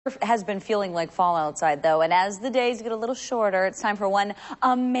Has been feeling like fall outside, though, and as the days get a little shorter, it's time for one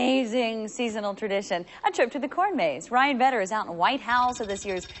amazing seasonal tradition, a trip to the corn maze. Ryan Vetter is out in Whitehouse at this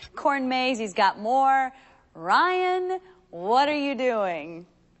year's corn maze. He's got more. Ryan, what are you doing?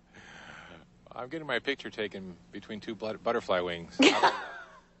 I'm getting my picture taken between two butterfly wings. You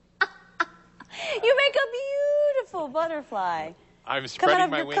make a beautiful butterfly. I'm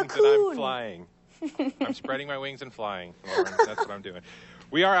spreading my wings and I'm flying. I'm spreading my wings and flying, Lauren. That's what I'm doing.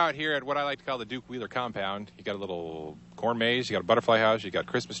 We are out here at what I like to call the Duke Wheeler compound. You got a little corn maze, you got a butterfly house, you got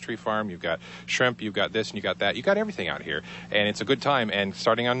Christmas tree farm, you've got shrimp, you've got this and you got that. You got everything out here, and it's a good time. And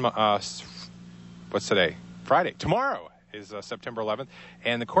starting on what's today? Friday. Tomorrow is September 11th,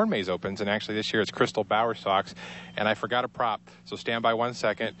 and the corn maze opens. And actually, this year it's Crystal Bowersox, and I forgot a prop. So stand by 1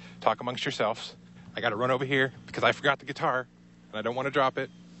 second. Talk amongst yourselves. I got to run over here because I forgot the guitar, and I don't want to drop it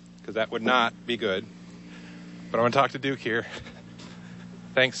because that would not be good. But I want to talk to Duke here.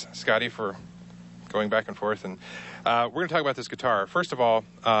 Thanks, Scotty, for going back and forth. And we're going to talk about this guitar. First of all,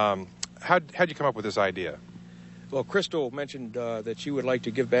 how'd you come up with this idea? Well, Crystal mentioned that she would like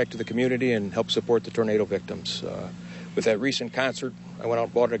to give back to the community and help support the tornado victims. With that recent concert, I went out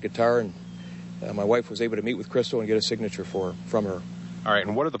and bought a guitar, and my wife was able to meet with Crystal and get a signature from her. All right,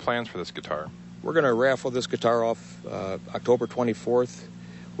 and what are the plans for this guitar? We're going to raffle this guitar off October 24th.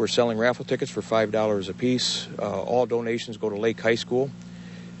 We're selling raffle tickets for $5 a piece. All donations go to Lake High School.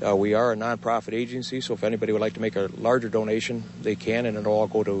 We are a nonprofit agency, so if anybody would like to make a larger donation, they can, and it'll all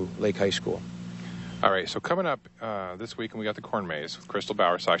go to Lake High School. All right, so coming up this week, and we got the corn maze with Crystal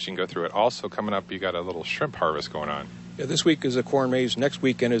Bowersox. You can go through it. Also coming up, you got a little shrimp harvest going on. Yeah, this week is a corn maze. Next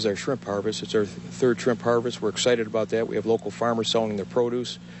weekend is our shrimp harvest. It's our third shrimp harvest. We're excited about that. We have local farmers selling their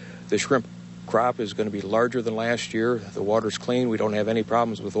produce. The shrimp crop is going to be larger than last year. The water's clean. We don't have any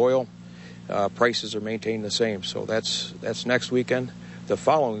problems with oil. Prices are maintained the same. So that's next weekend. The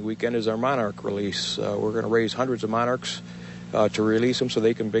following weekend is our monarch release. We're going to raise hundreds of monarchs to release them so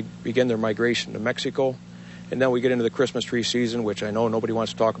they can begin their migration to Mexico. And then we get into the Christmas tree season, which I know nobody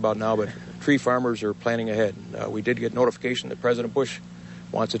wants to talk about now, but tree farmers are planning ahead. We did get notification that President Bush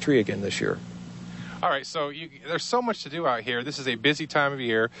wants a tree again this year. All right, so there's so much to do out here. This is a busy time of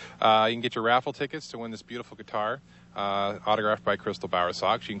year. You can get your raffle tickets to win this beautiful guitar, autographed by Crystal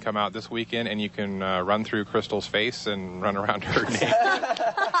Bowersox. You can come out this weekend and you can run through Crystal's face and run around her name.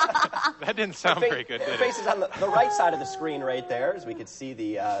 That didn't sound very good, did it? The face is on the right side of the screen right there, as we could see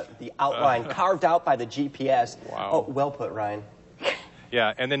the outline carved out by the GPS. Wow. Oh, well put, Ryan.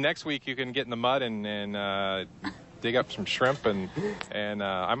 Yeah, and then next week you can get in the mud and dig up some shrimp, and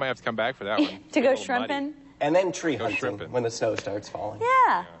I might have to come back for that one. To go shrimping? And then tree hunting when the snow starts falling.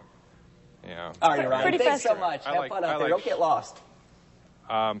 Yeah. Yeah. All right, Ryan. Pretty Thanks so much. Have fun out there. Don't get lost.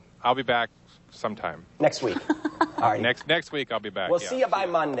 I'll be back sometime. Next week. All right. Next week I'll be back. We'll see you by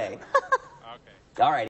Monday. Okay. All right.